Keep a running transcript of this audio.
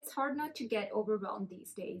it's hard not to get overwhelmed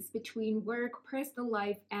these days. Between work, personal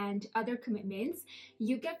life, and other commitments,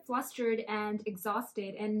 you get flustered and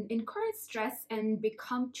exhausted and incur stress and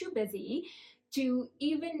become too busy to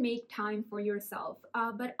even make time for yourself.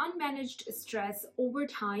 But unmanaged stress over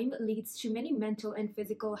time leads to many mental and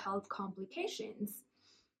physical health complications.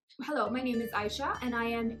 Hello, my name is Aisha, and I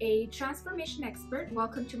am a transformation expert.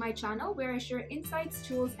 Welcome to my channel where I share insights,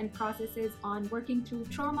 tools, and processes on working through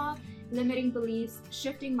trauma, limiting beliefs,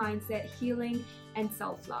 shifting mindset, healing, and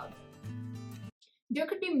self love. There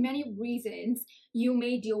could be many reasons you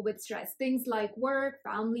may deal with stress. Things like work,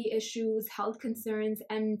 family issues, health concerns,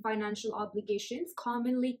 and financial obligations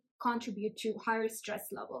commonly contribute to higher stress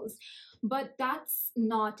levels. But that's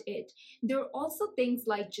not it. There are also things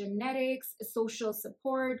like genetics, social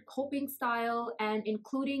support, coping style, and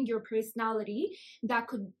including your personality that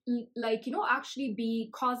could, actually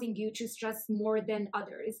be causing you to stress more than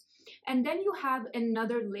others. And then you have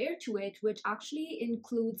another layer to it, which actually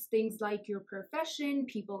includes things like your profession,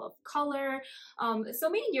 people of color, so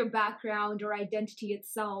meaning your background or identity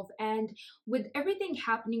itself. And with everything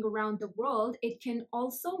happening around the world, it can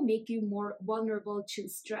also make you more vulnerable to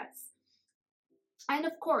stress. And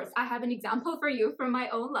of course, I have an example for you from my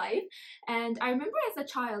own life. And I remember as a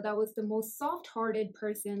child, I was the most soft hearted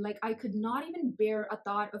person. Like, I could not even bear a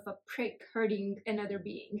thought of a prick hurting another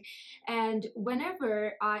being. And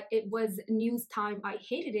whenever it was news time, I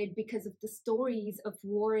hated it because of the stories of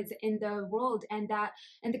wars in the world and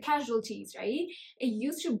the casualties, right? It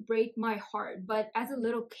used to break my heart. But as a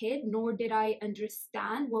little kid, nor did I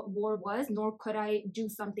understand what war was, nor could I do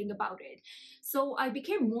something about it. So I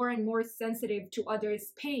became more and more sensitive to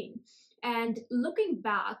others' pain. And looking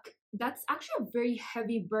back, that's actually a very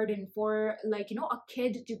heavy burden for, a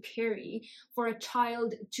kid to carry, for a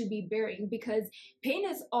child to be bearing, because pain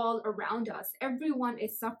is all around us. Everyone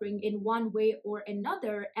is suffering in one way or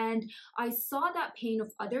another. And I saw that pain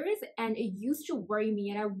of others, and it used to worry me,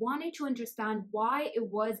 and I wanted to understand why it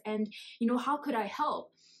was, and how could I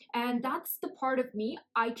help. And that's the part of me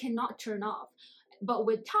I cannot turn off. But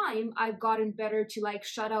with time, I've gotten better to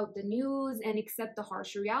shut out the news and accept the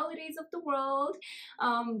harsh realities of the world.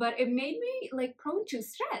 But it made me prone to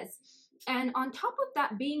stress. And on top of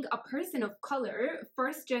that, being a person of color,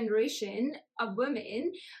 first generation of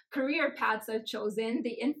women, career paths I've chosen,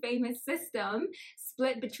 the infamous system,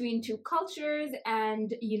 split between two cultures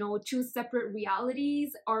and, two separate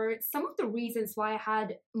realities are some of the reasons why I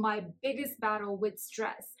had my biggest battle with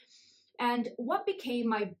stress. And what became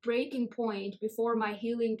my breaking point before my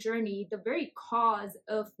healing journey, the very cause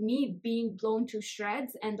of me being blown to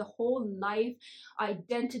shreds and the whole life,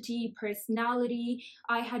 identity, personality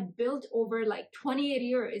I had built over 28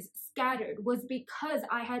 years scattered, was because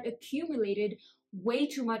I had accumulated way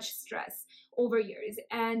too much stress over years.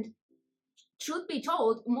 And truth be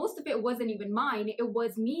told, most of it wasn't even mine. It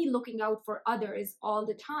was me looking out for others all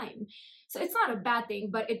the time. So it's not a bad thing,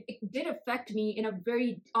 but it did affect me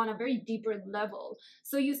on a very deeper level.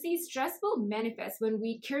 So you see, stress will manifest when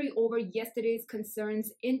we carry over yesterday's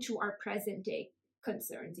concerns into our present day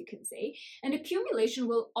concerns, you can say. And accumulation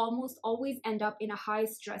will almost always end up in a high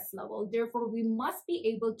stress level. Therefore, we must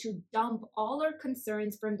be able to dump all our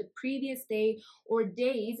concerns from the previous day or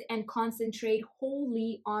days and concentrate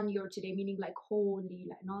wholly on your today, meaning wholly,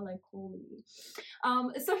 not wholly.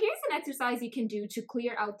 So here's an exercise you can do to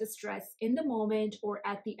clear out the stress in the moment or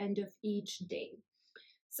at the end of each day.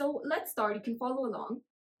 So let's start. You can follow along.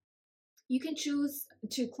 You can choose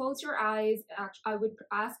to close your eyes. I would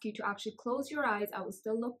ask you to actually close your eyes. I will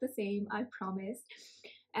still look the same, I promise.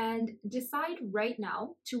 And decide right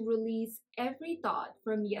now to release every thought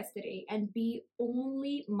from yesterday and be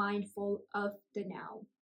only mindful of the now.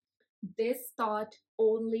 This thought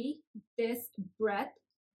only, this breath,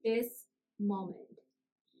 this moment.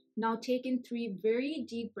 Now take in 3 very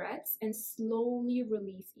deep breaths and slowly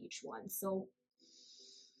release each one. So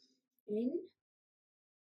in,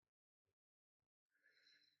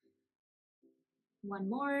 one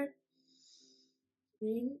more,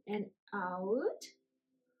 in and out.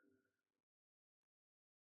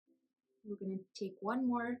 We're going to take one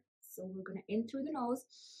more. So we're going to in through the nose,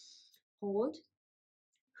 hold,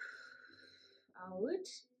 out,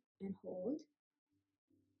 and hold.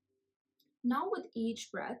 Now with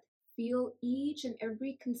each breath, feel each and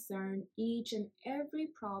every concern, each and every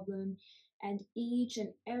problem, and each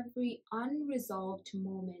and every unresolved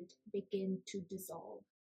moment begin to dissolve.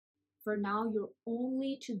 For now, you're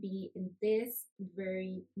only to be in this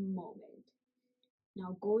very moment.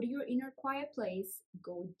 Now go to your inner quiet place,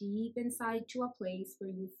 go deep inside to a place where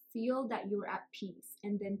you feel that you're at peace,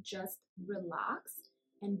 and then just relax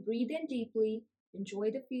and breathe in deeply. Enjoy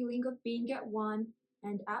the feeling of being at one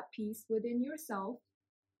and at peace within yourself,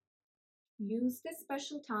 use this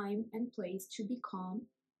special time and place to be calm.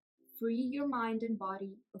 Free your mind and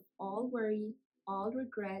body of all worry, all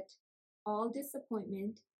regret, all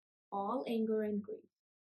disappointment, all anger and grief.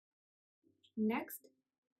 Next,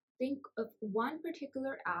 think of one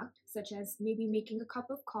particular act, such as maybe making a cup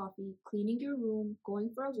of coffee, cleaning your room, going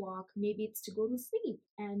for a walk, maybe it's to go to sleep,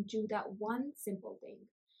 and do that one simple thing.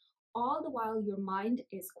 All the while, your mind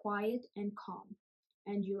is quiet and calm,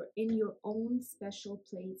 and you're in your own special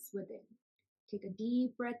place within. Take a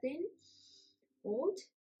deep breath in, hold,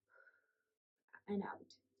 and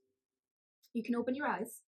out. You can open your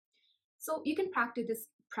eyes. So you can practice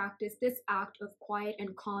this act of quiet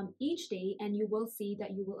and calm each day, and you will see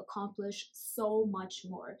that you will accomplish so much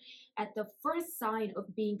more. At the first sign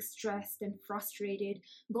of being stressed and frustrated,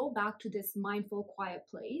 go back to this mindful quiet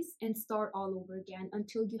place and start all over again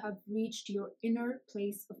until you have reached your inner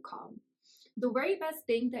place of calm. The very best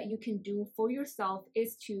thing that you can do for yourself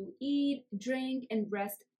is to eat, drink, and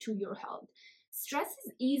rest to your health. Stress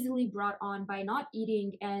is easily brought on by not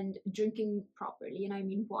eating and drinking properly, and I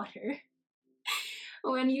mean water.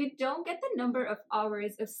 When you don't get the number of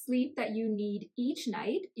hours of sleep that you need each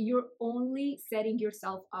night, you're only setting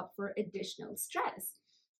yourself up for additional stress.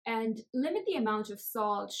 And limit the amount of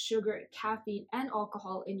salt, sugar, caffeine, and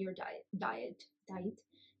alcohol in your diet,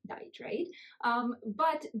 right?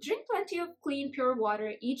 But drink plenty of clean, pure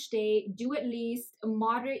water each day. Do at least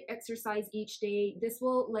moderate exercise each day. This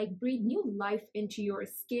will like breathe new life into your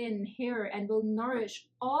skin, hair, and will nourish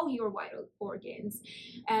all your vital organs.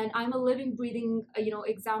 And I'm a living, breathing,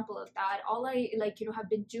 example of that. All I have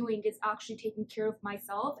been doing is actually taking care of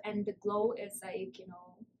myself, and the glow is I'm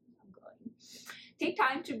glowing. Take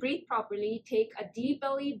time to breathe properly. Take deep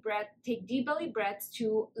belly breaths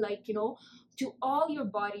to to all your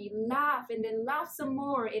body. Laugh and then laugh some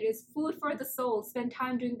more. It is food for the soul. Spend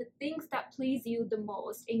time doing the things that please you the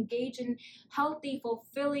most. Engage in healthy,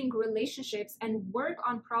 fulfilling relationships and work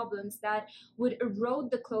on problems that would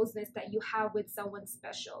erode the closeness that you have with someone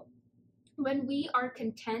special. When we are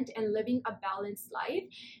content and living a balanced life,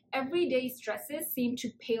 everyday stresses seem to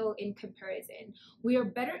pale in comparison. We are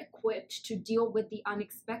better equipped to deal with the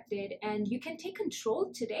unexpected, and you can take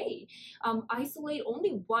control today. Isolate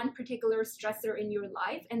only one particular stressor in your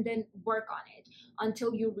life and then work on it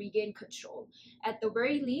until you regain control. At the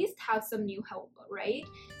very least, have some new help, right?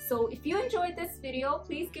 So if you enjoyed this video,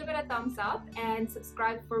 please give it a thumbs up and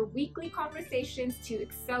subscribe for weekly conversations to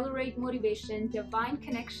accelerate motivation, divine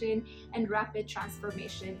connection, and rapid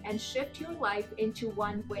transformation, and shift your life into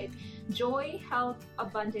one with joy, health,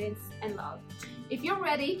 abundance, and love. If you're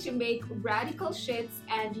ready to make radical shifts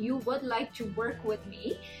and you would like to work with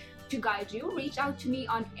me to guide you, reach out to me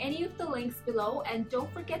on any of the links below, and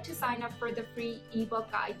don't forget to sign up for the free ebook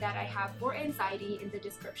guide that I have for anxiety in the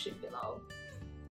description below.